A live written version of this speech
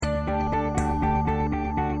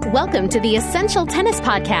Welcome to the Essential Tennis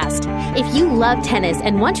Podcast. If you love tennis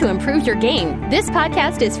and want to improve your game, this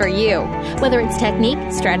podcast is for you. Whether it's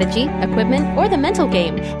technique, strategy, equipment, or the mental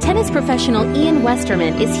game, tennis professional Ian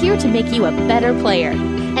Westerman is here to make you a better player.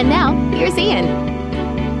 And now, here's Ian.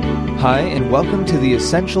 Hi, and welcome to the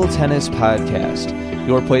Essential Tennis Podcast,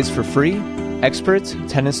 your place for free, expert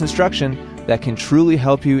tennis instruction that can truly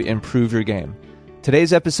help you improve your game.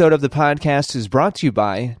 Today's episode of the podcast is brought to you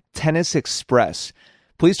by Tennis Express.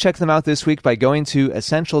 Please check them out this week by going to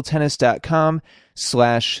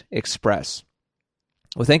essentialtennis.com/express.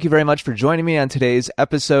 Well, thank you very much for joining me on today's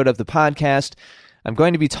episode of the podcast. I'm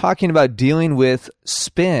going to be talking about dealing with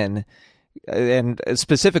spin, and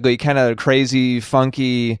specifically kind of crazy,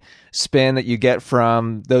 funky spin that you get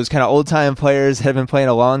from those kind of old-time players that have been playing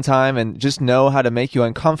a long time and just know how to make you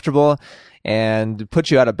uncomfortable and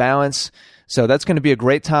put you out of balance. So that's going to be a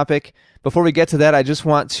great topic. Before we get to that, I just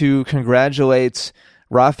want to congratulate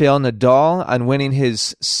Rafael Nadal on winning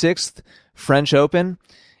his 6th French Open.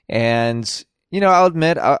 And, you know, I'll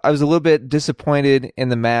admit I was a little bit disappointed in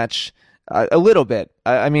the match. A little bit.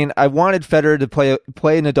 I mean, I wanted Federer to play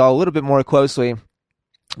Nadal a little bit more closely.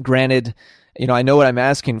 Granted, you know, I know what I'm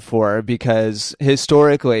asking for because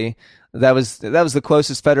historically that was the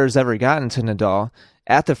closest Federer's ever gotten to Nadal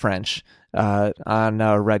at the French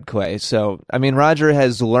on red clay. So, I mean, Roger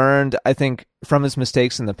has learned, I think, from his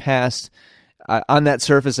mistakes in the past on that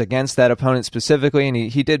surface against that opponent specifically, and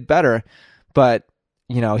he did better, but,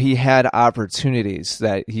 you know, he had opportunities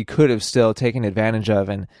that he could have still taken advantage of,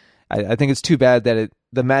 and I think it's too bad that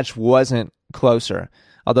the match wasn't closer.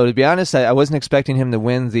 Although, to be honest, I wasn't expecting him to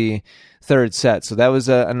win the third set, so that was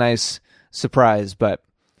a nice surprise, but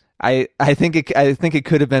I think it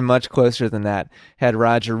could have been much closer than that had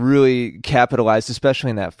Roger really capitalized,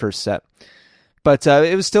 especially in that first set. But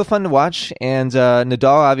it was still fun to watch, and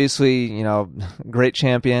Nadal, obviously, you know, great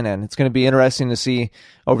champion, and it's going to be interesting to see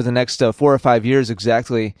over the next 4 or 5 years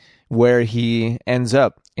exactly where he ends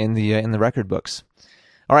up in the record books.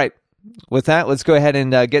 All right, with that, let's go ahead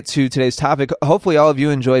and get to today's topic. Hopefully, all of you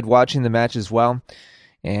enjoyed watching the match as well,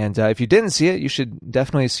 and if you didn't see it, you should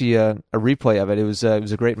definitely see a replay of it. It was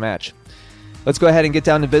a great match. Let's go ahead and get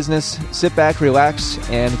down to business. Sit back, relax,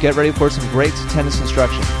 and get ready for some great tennis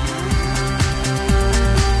instruction.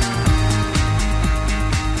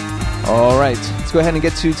 All right, let's go ahead and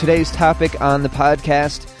get to today's topic on the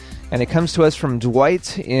podcast, and it comes to us from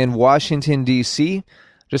Dwight in Washington, D.C.,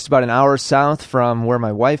 just about an hour south from where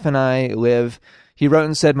my wife and I live. He wrote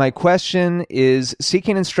and said, "My question is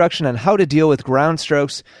seeking instruction on how to deal with ground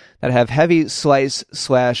strokes that have heavy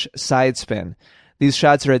slice/side spin. These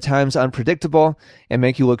shots are at times unpredictable and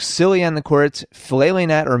make you look silly on the court,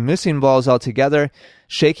 flailing at or missing balls altogether,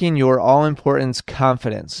 shaking your all-important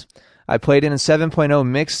confidence. I played in a 7.0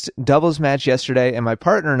 mixed doubles match yesterday, and my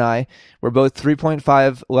partner and I, we're both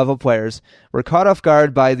 3.5 level players, were caught off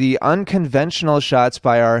guard by the unconventional shots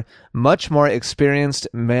by our much more experienced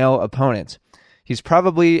male opponent. He's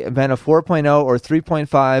probably been a 4.0 or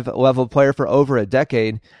 3.5 level player for over a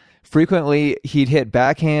decade. Frequently, he'd hit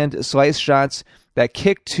backhand slice shots that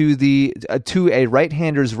kick to a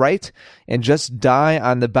right-hander's right and just die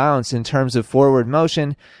on the bounce in terms of forward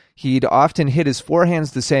motion. He'd often hit his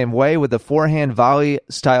forehands the same way with a forehand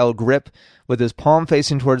volley-style grip with his palm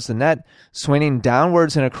facing towards the net, swinging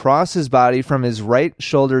downwards and across his body from his right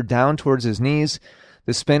shoulder down towards his knees.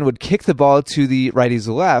 The spin would kick the ball to the righty's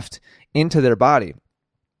left into their body.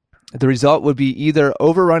 The result would be either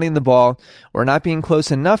overrunning the ball or not being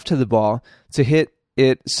close enough to the ball to hit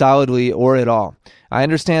it solidly or at all. I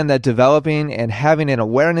understand that developing and having an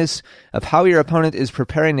awareness of how your opponent is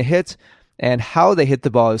preparing to hit and how they hit the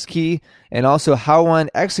ball is key, and also how one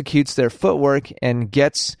executes their footwork and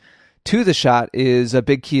gets to the shot is a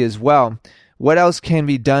big key as well. What else can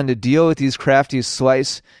be done to deal with these crafty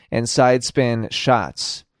slice and side spin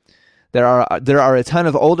shots? There are a ton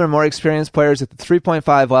of older, more experienced players at the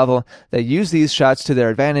 3.5 level that use these shots to their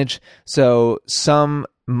advantage, so some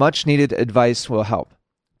much-needed advice will help."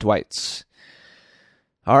 Dwight.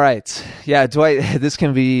 All right. Yeah, Dwight, this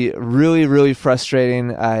can be really, really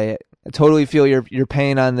frustrating. I totally feel your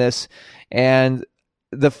pain on this. And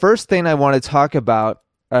the first thing I want to talk about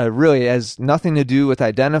really has nothing to do with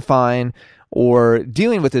identifying or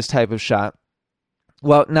dealing with this type of shot.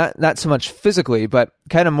 Well, not so much physically, but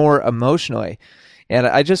kind of more emotionally. And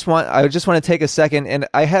I just want to take a second. And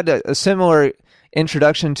I had a similar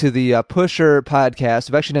introduction to the Pusher podcast.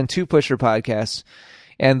 I've actually done 2 Pusher podcasts.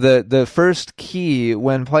 And the first key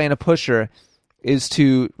when playing a pusher is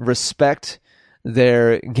to respect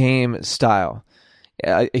their game style.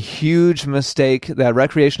 A huge mistake that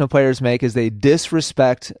recreational players make is they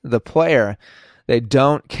disrespect the player They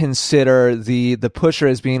don't consider the pusher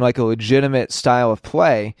as being like a legitimate style of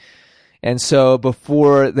play. And so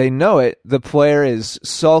before they know it, the player is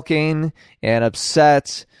sulking and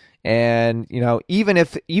upset. And, even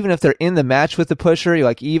if they're in the match with the pusher, they're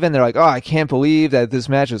like, oh, I can't believe that this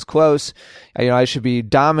match is close. I should be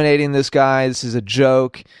dominating this guy. This is a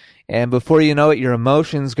joke. And before you know it, your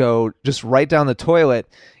emotions go just right down the toilet,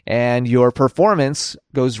 and your performance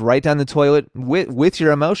goes right down the toilet with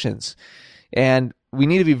your emotions. And we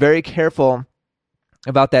need to be very careful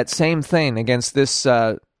about that same thing against this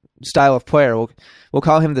style of player. We'll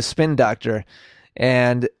call him the spin doctor.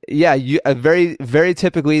 And yeah, very, very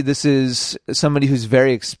typically, this is somebody who's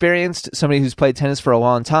very experienced, somebody who's played tennis for a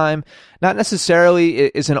long time. Not necessarily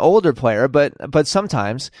is an older player, but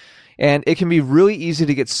sometimes. And it can be really easy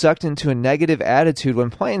to get sucked into a negative attitude when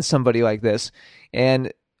playing somebody like this.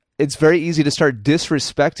 And it's very easy to start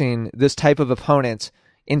disrespecting this type of opponent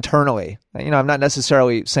internally. I'm not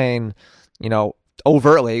necessarily saying,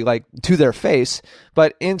 overtly, like to their face,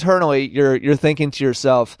 but internally, you're thinking to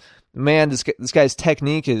yourself, man, this guy's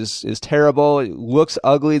technique is terrible. It looks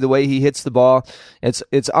ugly the way he hits the ball.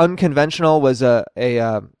 It's unconventional was a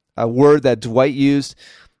word that Dwight used.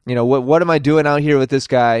 What am I doing out here with this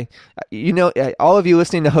guy? All of you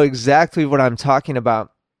listening know exactly what I'm talking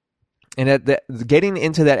about. And getting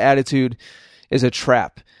into that attitude is a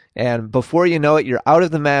trap. And before you know it, you're out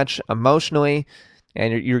of the match emotionally,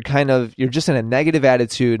 and you're just in a negative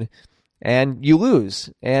attitude, and you lose.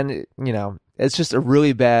 And it's just a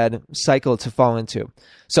really bad cycle to fall into.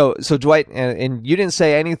 So Dwight, and you didn't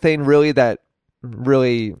say anything really that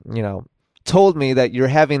really, told me that you're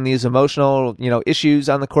having these emotional, issues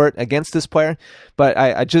on the court against this player. But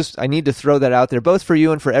I need to throw that out there, both for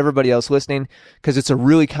you and for everybody else listening, because it's a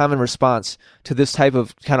really common response to this type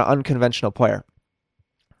of kind of unconventional player.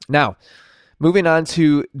 Now, moving on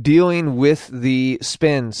to dealing with the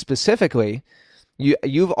spin specifically,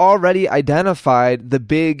 you've already identified the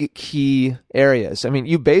big key areas. I mean,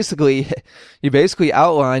 you basically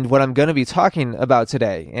outlined what I'm going to be talking about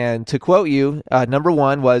today. And to quote you, number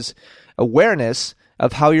one was awareness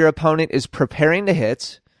of how your opponent is preparing to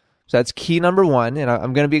hit. So that's key number one, and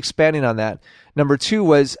I'm going to be expanding on that. Number two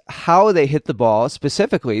was how they hit the ball.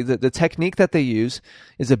 Specifically, the technique that they use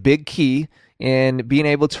is a big key in being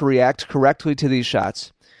able to react correctly to these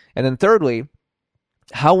shots. And then thirdly,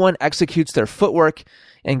 how one executes their footwork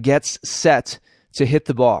and gets set to hit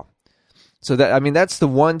the ball. So that's the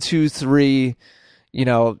 1, 2, 3,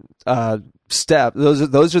 step.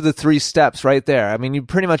 Those are the three steps right there. I mean, you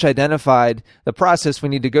pretty much identified the process we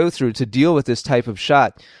need to go through to deal with this type of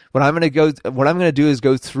shot. What I'm going to do is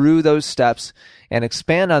go through those steps and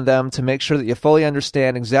expand on them to make sure that you fully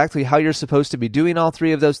understand exactly how you're supposed to be doing all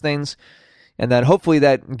three of those things. And then hopefully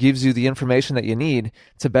that gives you the information that you need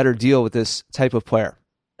to better deal with this type of player.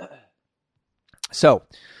 So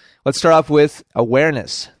let's start off with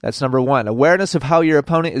awareness. That's number one. Awareness of how your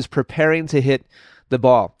opponent is preparing to hit the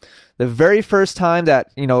ball. The very first time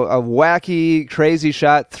that, a wacky, crazy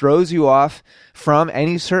shot throws you off from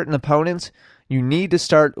any certain opponent, you need to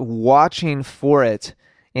start watching for it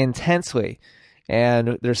intensely.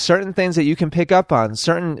 And there's certain things that you can pick up on,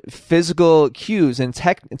 certain physical cues and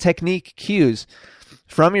technique cues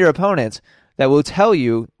from your opponent that will tell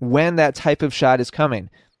you when that type of shot is coming.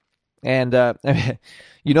 And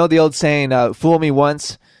the old saying, fool me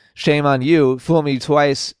once, shame on you. Fool me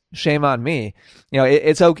twice, shame on me.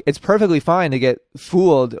 It's perfectly fine to get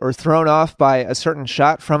fooled or thrown off by a certain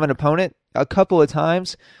shot from an opponent a couple of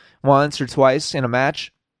times, once or twice in a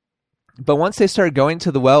match. But once they start going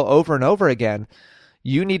to the well over and over again,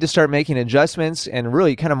 you need to start making adjustments and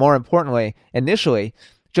really, kind of more importantly, initially,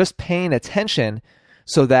 just paying attention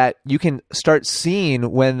so that you can start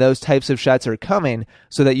seeing when those types of shots are coming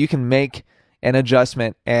so that you can make an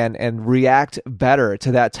adjustment and react better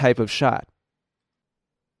to that type of shot.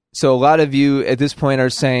 So a lot of you at this point are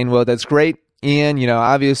saying, well, that's great, Ian.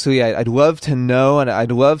 Obviously I'd love to know, and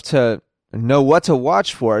I'd love to know what to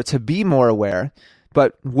watch for to be more aware.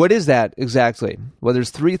 But what is that exactly? Well,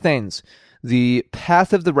 there's three things: the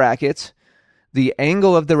path of the racket, the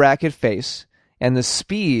angle of the racket face, and the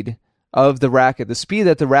speed of the racket, the speed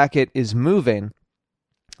that the racket is moving.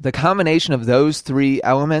 The combination of those three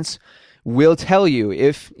elements will tell you,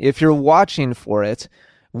 if you're watching for it,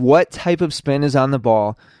 what type of spin is on the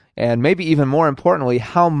ball, and maybe even more importantly,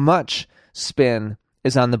 how much spin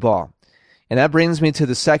is on the ball. And that brings me to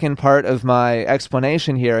the second part of my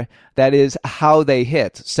explanation here, that is how they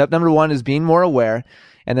hit. Step number one is being more aware,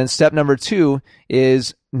 and then step number two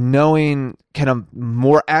is knowing kind of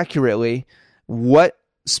more accurately what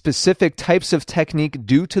specific types of technique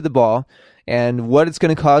do to the ball and what it's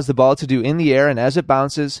going to cause the ball to do in the air and as it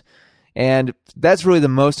bounces. And that's really the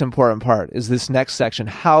most important part, is this next section,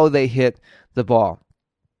 how they hit the ball.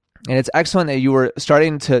 And it's excellent that you were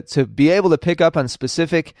starting to be able to pick up on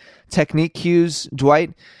specific technique cues,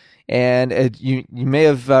 Dwight. And you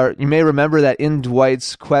may remember that in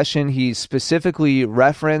Dwight's question, he specifically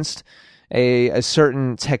referenced a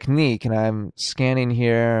certain technique. And I'm scanning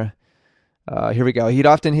here. Here we go. He'd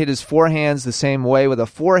often hit his forehands the same way, with a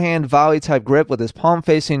forehand volley type grip, with his palm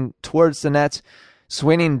facing towards the net,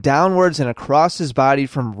 swinging downwards and across his body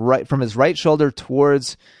from his right shoulder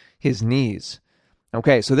towards his knees.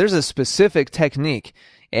 Okay, so there's a specific technique,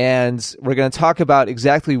 and we're going to talk about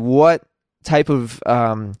exactly what type of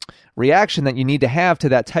reaction that you need to have to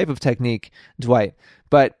that type of technique, Dwight.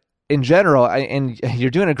 But in general, and you're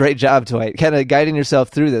doing a great job, Dwight, kind of guiding yourself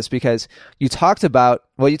through this, because you talked about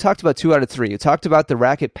 2 out of 3. You talked about the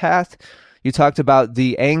racket path. You talked about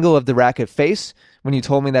the angle of the racket face when you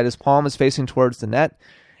told me that his palm is facing towards the net.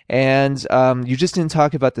 And you just didn't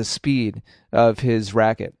talk about the speed of his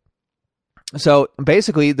racket. So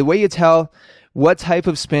basically, the way you tell what type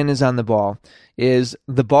of spin is on the ball is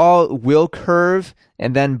the ball will curve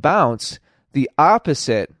and then bounce the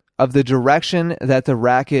opposite of the direction that the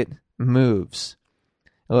racket moves.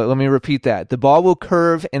 Let me repeat that. The ball will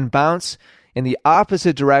curve and bounce in the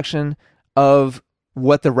opposite direction of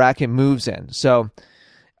what the racket moves in. So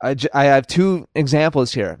I have 2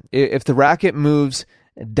 examples here. If the racket moves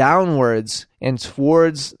downwards and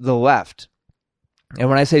towards the left, and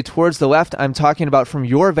when I say towards the left, I'm talking about from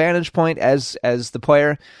your vantage point as the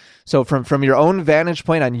player. So from your own vantage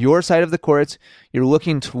point on your side of the court, you're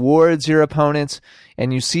looking towards your opponent,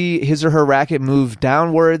 and you see his or her racket move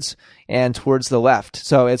downwards and towards the left.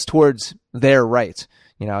 So it's towards their right,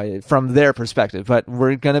 from their perspective. But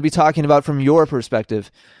we're going to be talking about from your perspective,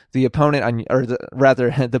 the opponent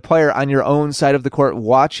the player on your own side of the court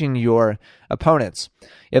watching your opponents.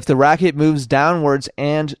 If the racket moves downwards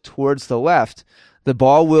and towards the left, the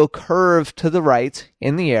ball will curve to the right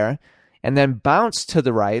in the air and then bounce to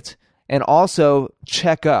the right and also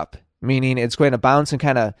check up, meaning it's going to bounce and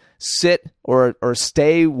kind of sit or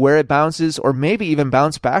stay where it bounces, or maybe even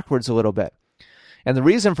bounce backwards a little bit. And the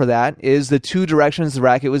reason for that is the 2 directions the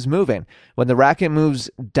racket was moving. When the racket moves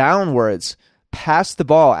downwards past the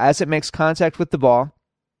ball as it makes contact with the ball,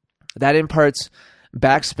 that imparts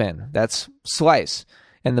backspin. That's slice.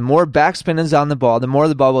 And the more backspin is on the ball, the more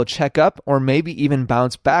the ball will check up or maybe even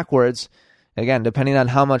bounce backwards, again, depending on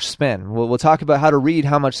how much spin. We'll talk about how to read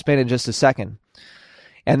how much spin in just a second.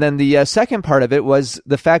 And then the second part of it was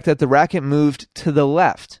the fact that the racket moved to the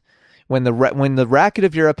left. When the racket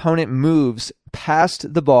of your opponent moves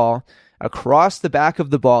past the ball, across the back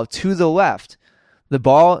of the ball to the left, the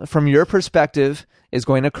ball, from your perspective, is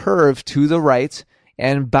going to curve to the right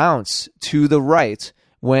and bounce to the right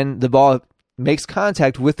when the ball makes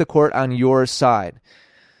contact with the court on your side.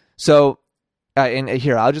 So, and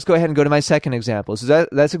here, I'll just go ahead and go to my second example. So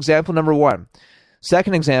that's example number 1.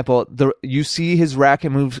 Second example, you see his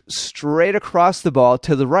racket move straight across the ball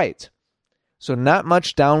to the right. So not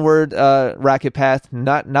much downward racket path,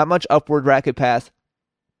 not much upward racket path.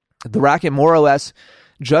 The racket more or less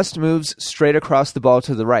just moves straight across the ball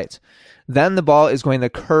to the right. Then the ball is going to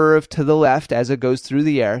curve to the left as it goes through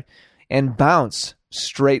the air and bounce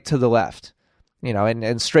straight to the left.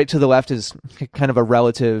 And straight to the left is kind of a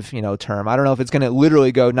relative, term. I don't know if it's going to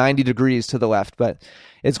literally go 90 degrees to the left, but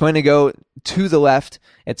it's going to go to the left.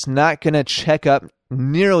 It's not going to check up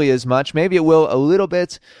nearly as much. Maybe it will a little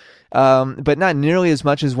bit, but not nearly as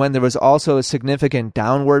much as when there was also a significant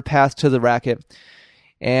downward path to the racket.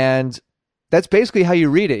 And that's basically how you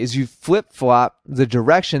read it, is you flip-flop the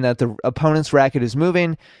direction that the opponent's racket is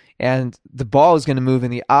moving, and the ball is going to move in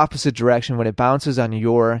the opposite direction when it bounces on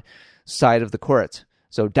your side of the court.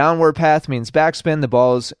 So downward path means backspin. The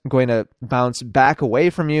ball is going to bounce back away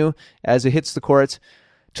from you as it hits the court.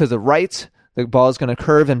 To the right, the ball is going to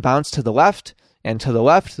curve and bounce to the left. And to the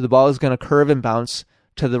left, the ball is going to curve and bounce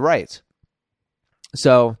to the right.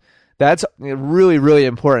 So that's really, really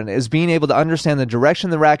important, is being able to understand the direction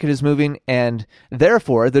the racket is moving, and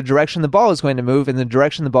therefore the direction the ball is going to move and the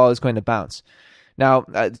direction the ball is going to bounce. Now,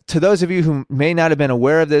 to those of you who may not have been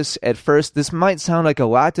aware of this at first, this might sound like a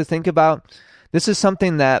lot to think about. This is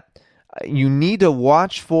something that you need to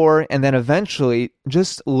watch for, and then eventually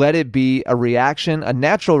just let it be a reaction, a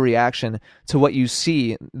natural reaction to what you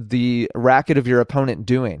see the racket of your opponent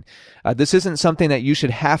doing. This isn't something that you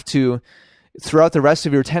should have to, throughout the rest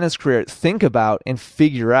of your tennis career, think about and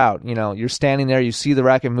figure out. You're standing there, you see the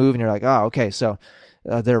racket move, and you're like, oh, okay, so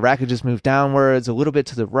their racket just moved downwards a little bit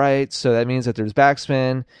to the right, so that means that there's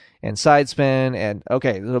backspin. and side spin. And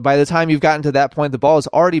okay, so by the time you've gotten to that point, the ball is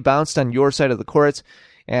already bounced on your side of the court.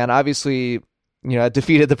 And obviously, it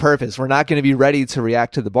defeated the purpose. We're not going to be ready to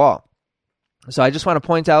react to the ball. So I just want to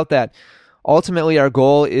point out that ultimately our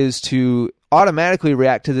goal is to automatically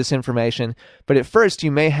react to this information. But at first,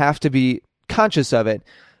 you may have to be conscious of it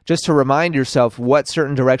just to remind yourself what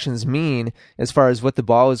certain directions mean as far as what the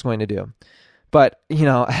ball is going to do. But,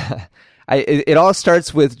 it all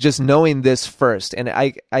starts with just knowing this first. And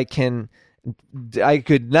I could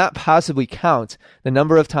not possibly count the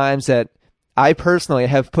number of times that I personally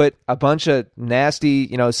have put a bunch of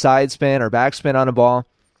nasty, side spin or backspin on a ball,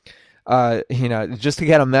 just to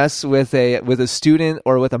kind of mess with a student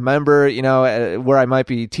or with a member, where I might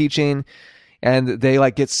be teaching, and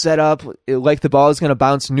they get set up like the ball is going to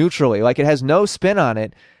bounce neutrally, like it has no spin on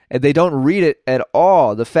it, and they don't read it at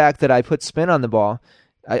all. The fact that I put spin on the ball,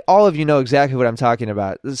 all of you know exactly what I'm talking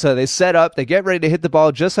about. So they set up, they get ready to hit the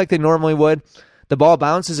ball just like they normally would. The ball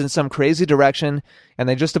bounces in some crazy direction, and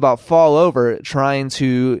they just about fall over trying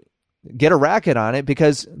to get a racket on it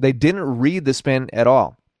because they didn't read the spin at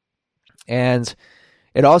all. And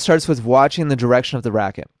it all starts with watching the direction of the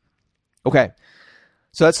racket. Okay,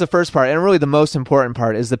 so that's the first part, and really the most important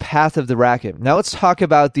part is the path of the racket. Now let's talk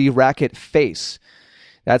about the racket face.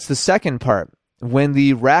 That's the second part. When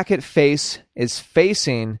the racket face is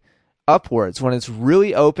facing upwards, when it's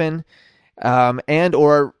really open, and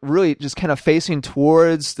or really just kind of facing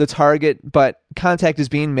towards the target, but contact is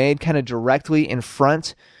being made kind of directly in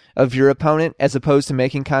front of your opponent as opposed to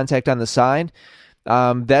making contact on the side,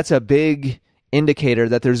 that's a big indicator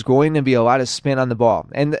that there's going to be a lot of spin on the ball.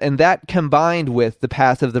 And that combined with the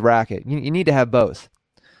path of the racket, you need to have both.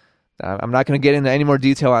 I'm not going to get into any more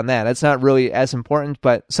detail on that. That's not really as important,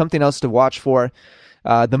 but something else to watch for.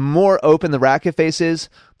 The more open the racket face is,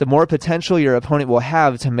 the more potential your opponent will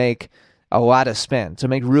have to make a lot of spin, to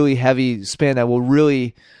make really heavy spin that will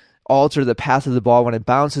really alter the path of the ball when it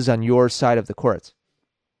bounces on your side of the court.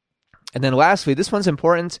 And then lastly, this one's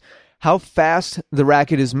important, how fast the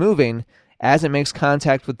racket is moving as it makes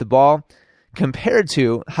contact with the ball compared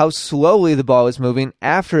to how slowly the ball is moving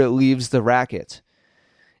after it leaves the racket.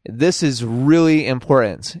 This is really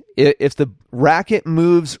important. If the racket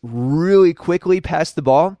moves really quickly past the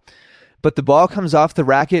ball, but the ball comes off the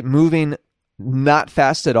racket moving not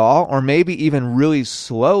fast at all, or maybe even really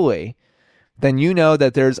slowly, then you know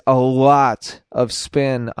that there's a lot of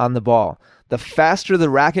spin on the ball. The faster the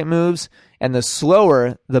racket moves and the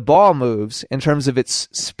slower the ball moves in terms of its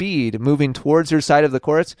speed moving towards your side of the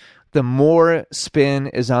court, the more spin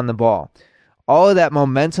is on the ball. All of that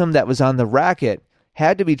momentum that was on the racket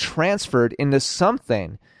had to be transferred into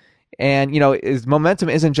something. And, momentum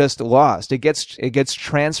isn't just lost. It gets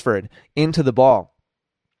transferred into the ball.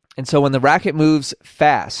 And so when the racket moves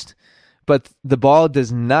fast, but the ball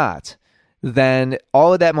does not, then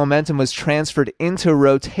all of that momentum was transferred into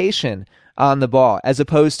rotation on the ball as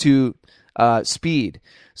opposed to speed.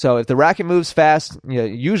 So if the racket moves fast,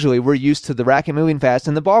 usually we're used to the racket moving fast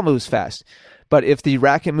and the ball moves fast. But if the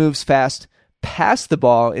racket moves fast past the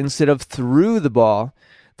ball instead of through the ball,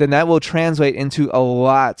 then that will translate into a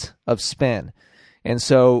lot of spin. And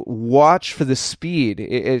so watch for the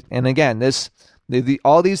speed. And again,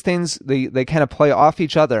 all these things, they kind of play off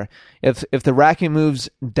each other. If the racket moves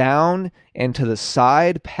down and to the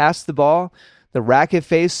side past the ball, the racket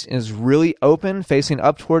face is really open, facing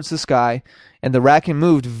up towards the sky, and the racket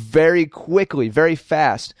moved very quickly, very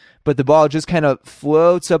fast, but the ball just kind of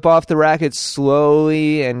floats up off the racket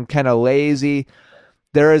slowly and kind of lazy.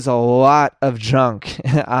 There is a lot of junk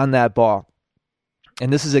on that ball.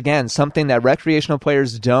 And this is, again, something that recreational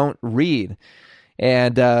players don't read.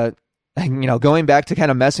 And, going back to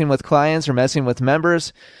kind of messing with clients or messing with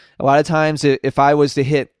members, a lot of times if I was to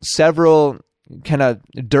hit several kind of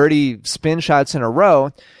dirty spin shots in a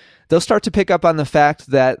row, they'll start to pick up on the fact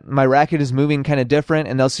that my racket is moving kind of different,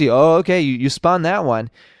 and they'll see, oh, okay, you spun that one.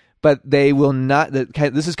 But they will not,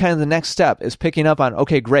 this is kind of the next step, is picking up on,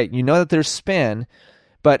 okay, great, you know that there's spin,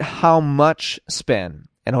 but how much spin?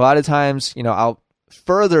 And a lot of times, I'll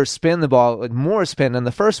further spin the ball with more spin than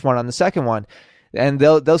the first one on the second one, and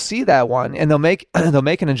they'll see that one, and they'll make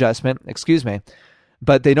an adjustment,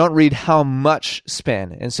 but they don't read how much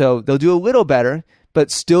spin. And so they'll do a little better, but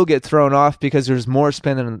still get thrown off because there's more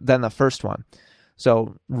spin than the first one.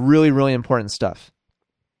 So really, really important stuff.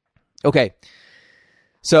 Okay,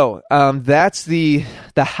 so that's the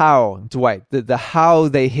how, Dwight, the how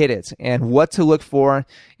they hit it and what to look for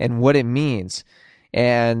and what it means.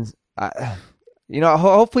 And,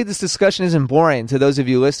 hopefully this discussion isn't boring to those of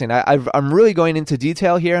you listening. I'm really going into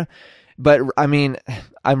detail here, but I'm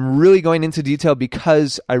really going into detail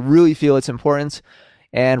because I really feel it's important.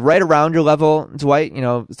 And right around your level, Dwight,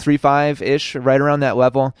 3.5-ish, right around that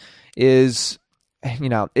level is,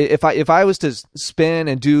 if I was to spin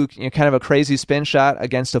and do kind of a crazy spin shot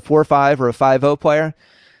against a 4.5 or a 5.0 player,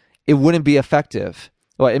 it wouldn't be effective.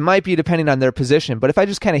 Well, it might be depending on their position, but if I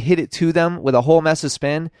just kind of hit it to them with a whole mess of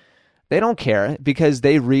spin, they don't care because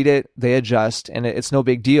they read it, they adjust, and it's no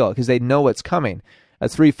big deal because they know what's coming. A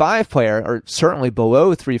 3.5 player, or certainly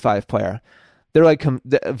below 3.5 player, they're like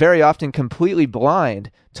very often completely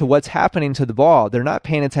blind to what's happening to the ball. They're not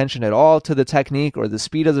paying attention at all to the technique or the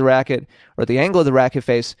speed of the racket or the angle of the racket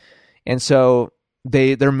face, and so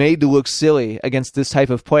they're made to look silly against this type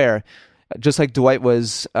of player, just like Dwight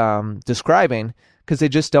was describing, because they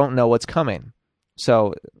just don't know what's coming.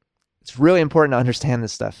 So it's really important to understand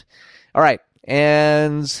this stuff. All right,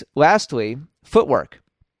 and lastly, footwork.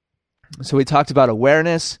 So we talked about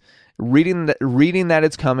awareness, reading that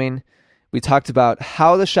it's coming. We talked about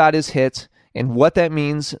how the shot is hit and what that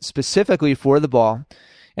means specifically for the ball.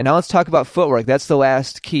 And now let's talk about footwork. That's the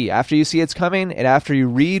last key. After you see it's coming and after you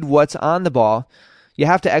read what's on the ball, you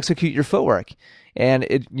have to execute your footwork. And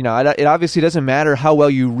it obviously doesn't matter how well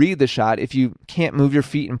you read the shot if you can't move your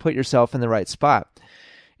feet and put yourself in the right spot.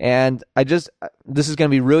 And this is going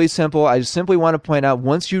to be really simple. I just simply want to point out,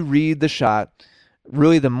 once you read the shot,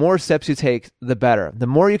 really the more steps you take, the better. The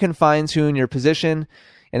more you can fine-tune your position,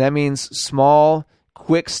 and that means small,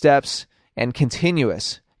 quick steps and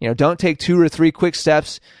continuous. Don't take 2 or 3 quick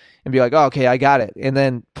steps and be like, oh, okay, I got it. And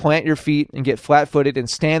then plant your feet and get flat-footed and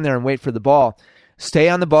stand there and wait for the ball. Stay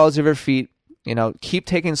on the balls of your feet. Keep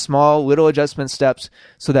taking small, little adjustment steps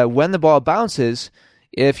so that when the ball bounces,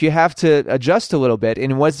 if you have to adjust a little bit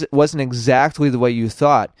and it wasn't exactly the way you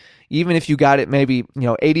thought, even if you got it maybe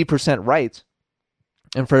 80% right,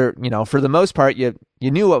 and for the most part you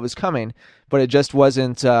knew what was coming, but it just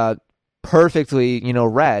wasn't perfectly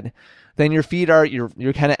read, then your feet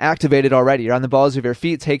you're kind of activated already. You're on the balls of your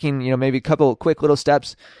feet, taking maybe a couple quick little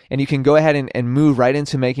steps, and you can go ahead and move right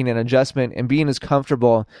into making an adjustment and being as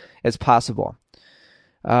comfortable as possible.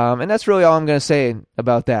 And that's really all I'm going to say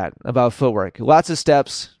about that, about footwork. Lots of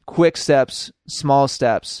steps, quick steps, small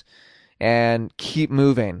steps, and keep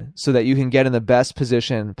moving so that you can get in the best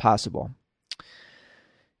position possible.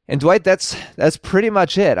 And Dwight, that's pretty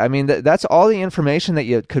much it. I mean, that's all the information that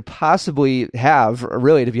you could possibly have,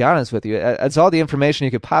 really, to be honest with you. That's all the information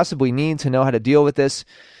you could possibly need to know how to deal with this.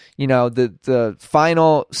 The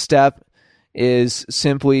final step is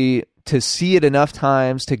simply to see it enough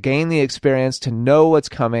times, to gain the experience, to know what's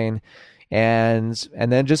coming, and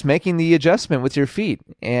then just making the adjustment with your feet.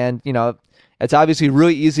 And, it's obviously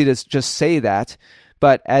really easy to just say that,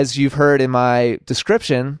 but as you've heard in my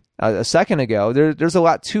description a second ago, there's a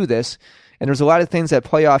lot to this, and there's a lot of things that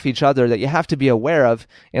play off each other that you have to be aware of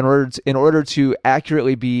in order to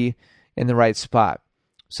accurately be in the right spot.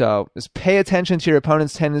 So just pay attention to your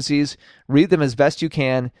opponent's tendencies, read them as best you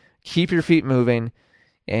can, keep your feet moving,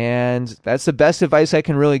 and that's the best advice I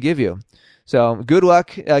can really give you. So good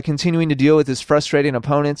luck continuing to deal with this frustrating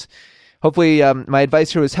opponent. Hopefully my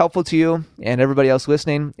advice here was helpful to you and everybody else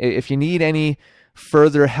listening. If you need any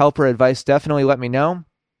further help or advice, definitely let me know.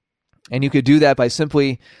 And you could do that by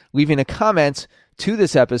simply leaving a comment to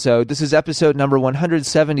this episode. This is episode number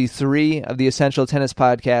 173 of the Essential Tennis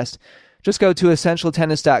Podcast. Just go to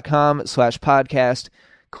essentialtennis.com/podcast,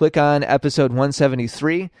 click on episode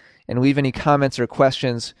 173, and leave any comments or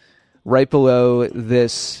questions right below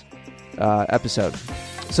this episode.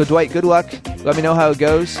 So Dwight, good luck. Let me know how it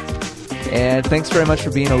goes. And thanks very much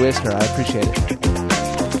for being a listener. I appreciate it.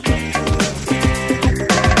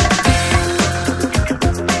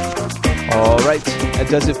 All right, that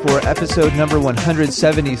does it for episode number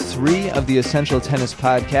 173 of the Essential Tennis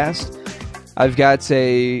Podcast. I've got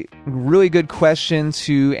a really good question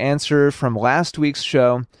to answer from last week's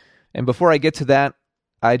show. And before I get to that,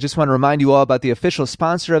 I just want to remind you all about the official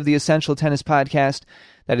sponsor of the Essential Tennis Podcast.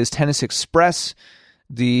 That is Tennis Express,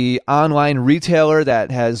 the online retailer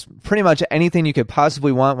that has pretty much anything you could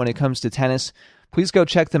possibly want when it comes to tennis. Please go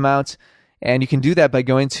check them out. And you can do that by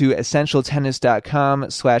going to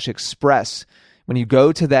essentialtennis.com/express. When you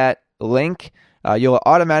go to that link, you'll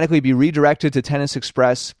automatically be redirected to Tennis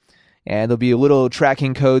Express, and there'll be a little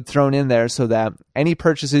tracking code thrown in there so that any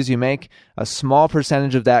purchases you make, a small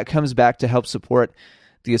percentage of that comes back to help support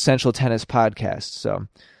the Essential Tennis Podcast. So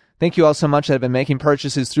thank you all so much that have been making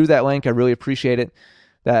purchases through that link. I really appreciate it.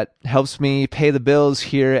 That helps me pay the bills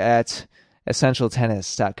here at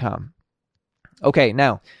essentialtennis.com. Okay,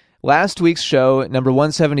 now, last week's show, number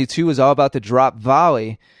 172, was all about the drop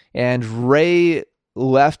volley, and Ray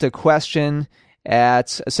left a question at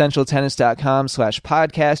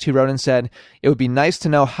essentialtennis.com/podcast. He wrote and said, it would be nice to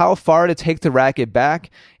know how far to take the racket back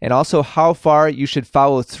and also how far you should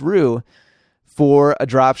follow through for a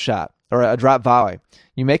drop shot or a drop volley.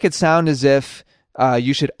 You make it sound as if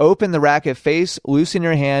you should open the racket face, loosen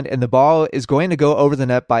your hand, and the ball is going to go over the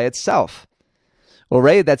net by itself. Well,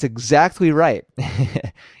 Ray, that's exactly right.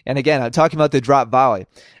 And again, I'm talking about the drop volley.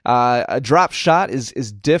 A drop shot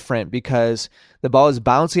is different because the ball is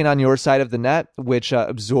bouncing on your side of the net, which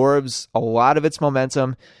absorbs a lot of its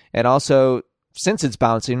momentum. And also, since it's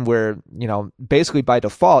bouncing, we're, basically by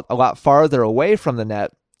default, a lot farther away from the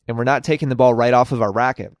net, and we're not taking the ball right off of our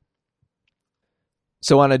racket.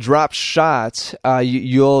 So on a drop shot,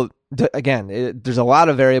 there's a lot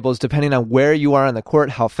of variables depending on where you are on the court,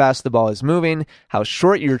 how fast the ball is moving, how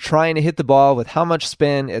short you're trying to hit the ball with how much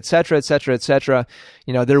spin, etc., etc., etc.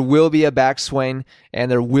 There will be a backswing and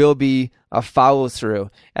there will be a follow through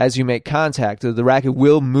as you make contact. The racket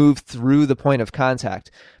will move through the point of contact.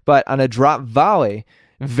 But on a drop volley,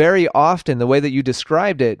 very often, the way that you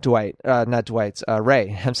described it, Ray,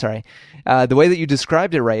 I'm sorry. The way that you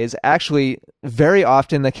described it, Ray, is actually very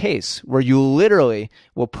often the case where you literally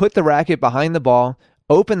will put the racket behind the ball,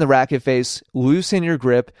 open the racket face, loosen your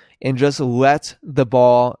grip, and just let the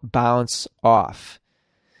ball bounce off.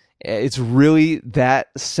 It's really that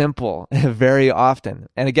simple very often.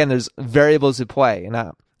 And again, there's variables at play. And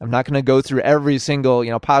I'm not going to go through every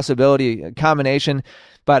single possibility combination,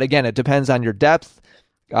 but again, it depends on your depth,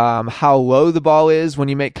 how low the ball is when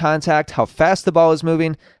you make contact, how fast the ball is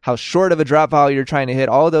moving, how short of a drop volley you're trying to hit.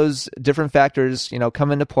 All those different factors,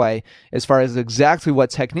 come into play as far as exactly what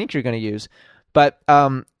technique you're going to use. But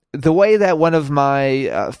the way that one of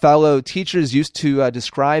my fellow teachers used to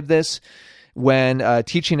describe this when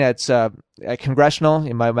teaching at Congressional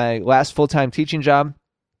in my last full-time teaching job,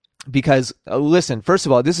 because listen, first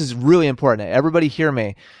of all, this is really important. Everybody hear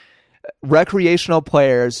me. Recreational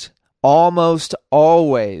players almost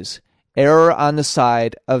always err on the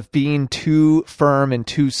side of being too firm and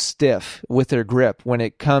too stiff with their grip when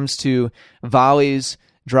it comes to volleys,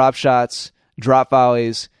 drop shots, drop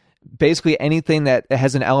volleys, basically anything that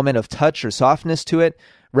has an element of touch or softness to it.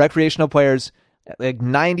 Recreational players, like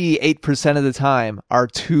 98% of the time, are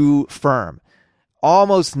too firm.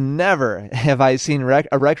 Almost never have I seen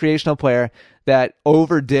a recreational player that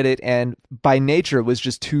overdid it and by nature was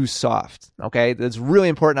just too soft. Okay, that's really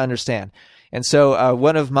important to understand. And so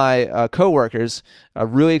one of my coworkers, a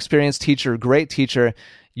really experienced teacher, great teacher,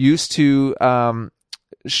 used to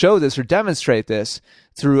show this or demonstrate this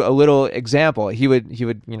through a little example. He would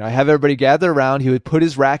have everybody gather around. He would put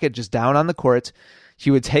his racket just down on the court.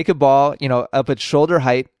 He would take a ball, up at shoulder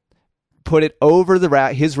height, put it over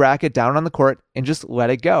his racket down on the court, and just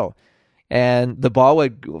let it go. And the ball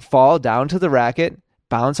would fall down to the racket,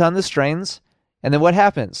 bounce on the strings, and then what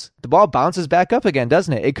happens? The ball bounces back up again,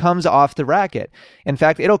 doesn't it? It comes off the racket. In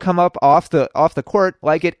fact, it'll come up off the court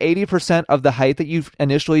like at 80% of the height that you've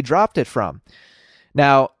initially dropped it from.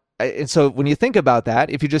 Now, and so when you think about that,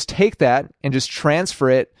 if you just take that and just transfer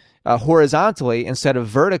it horizontally instead of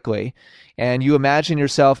vertically, and you imagine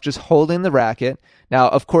yourself just holding the racket. Now,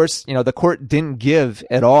 of course, the court didn't give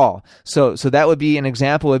at all. So that would be an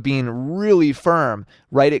example of being really firm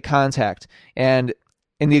right at contact. And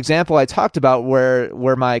in the example I talked about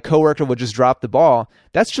where my coworker would just drop the ball,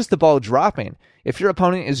 that's just the ball dropping. If your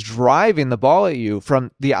opponent is driving the ball at you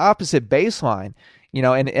from the opposite baseline,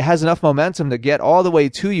 and it has enough momentum to get all the way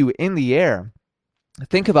to you in the air,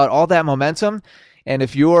 think about all that momentum. And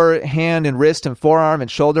if your hand and wrist and forearm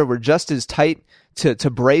and shoulder were just as tight to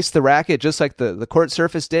brace the racket, just like the court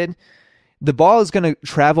surface did, the ball is going to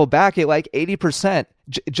travel back at like 80%,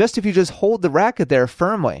 just if you just hold the racket there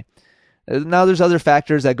firmly. Now, there's other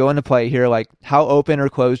factors that go into play here, like how open or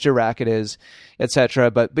closed your racket is,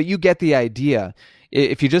 etc. But you get the idea.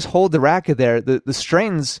 If you just hold the racket there, the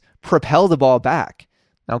strings propel the ball back,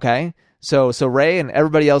 okay? So Ray and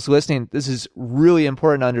everybody else listening, this is really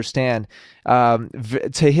important to understand.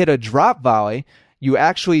 To hit a drop volley, you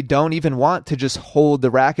actually don't even want to just hold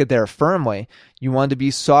the racket there firmly. You want to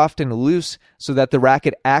be soft and loose so that the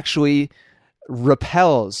racket actually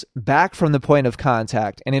repels back from the point of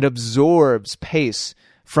contact and it absorbs pace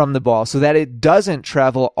from the ball so that it doesn't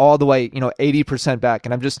travel all the way, 80% back.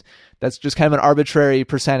 And that's just kind of an arbitrary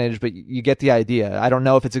percentage, but you get the idea. I don't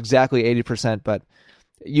know if it's exactly 80%, but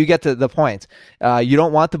you get the point. You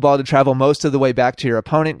don't want the ball to travel most of the way back to your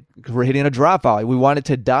opponent. We're hitting a drop volley. We want it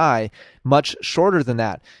to die much shorter than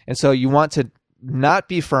that. And so you want to not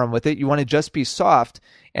be firm with it. You want to just be soft.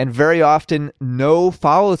 And very often, no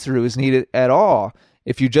follow through is needed at all.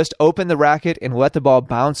 If you just open the racket and let the ball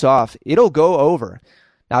bounce off, it'll go over.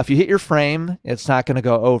 Now, if you hit your frame, it's not going to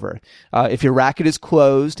go over. If your racket is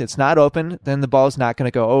closed, it's not open, then the ball is not going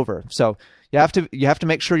to go over. So you have to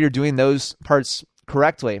make sure you're doing those parts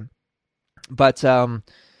correctly. But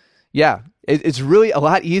it's really a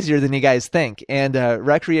lot easier than you guys think. And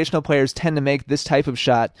recreational players tend to make this type of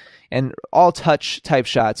shot and all touch type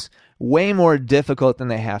shots way more difficult than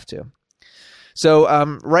they have to. So,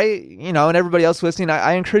 and everybody else listening,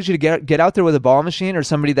 I encourage you to get out there with a ball machine or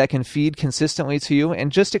somebody that can feed consistently to you and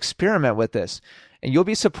just experiment with this. And you'll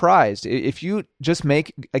be surprised if you just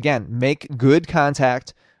make good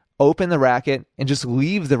contact, open the racket, and just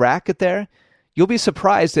leave the racket there. You'll be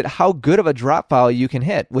surprised at how good of a drop volley you can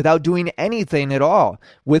hit without doing anything at all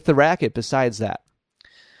with the racket besides that.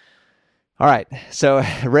 All right, so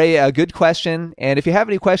Ray, a good question. And if you have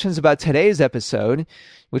any questions about today's episode,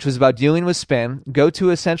 which was about dealing with spin, go to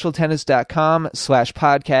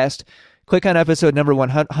essentialtennis.com/podcast. Click on episode number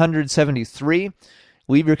 173.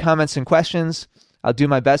 Leave your comments and questions. I'll do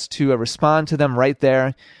my best to respond to them right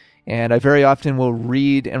there. And I very often will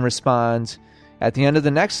read and respond at the end of the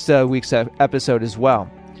next week's episode as well.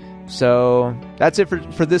 So that's it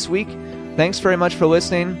for this week. Thanks very much for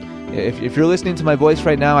listening. If you're listening to my voice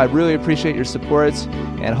right now, I really appreciate your support,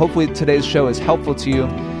 and hopefully today's show is helpful to you.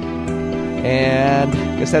 And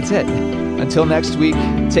I guess that's it. Until next week,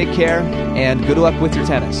 take care, and good luck with your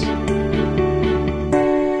tennis.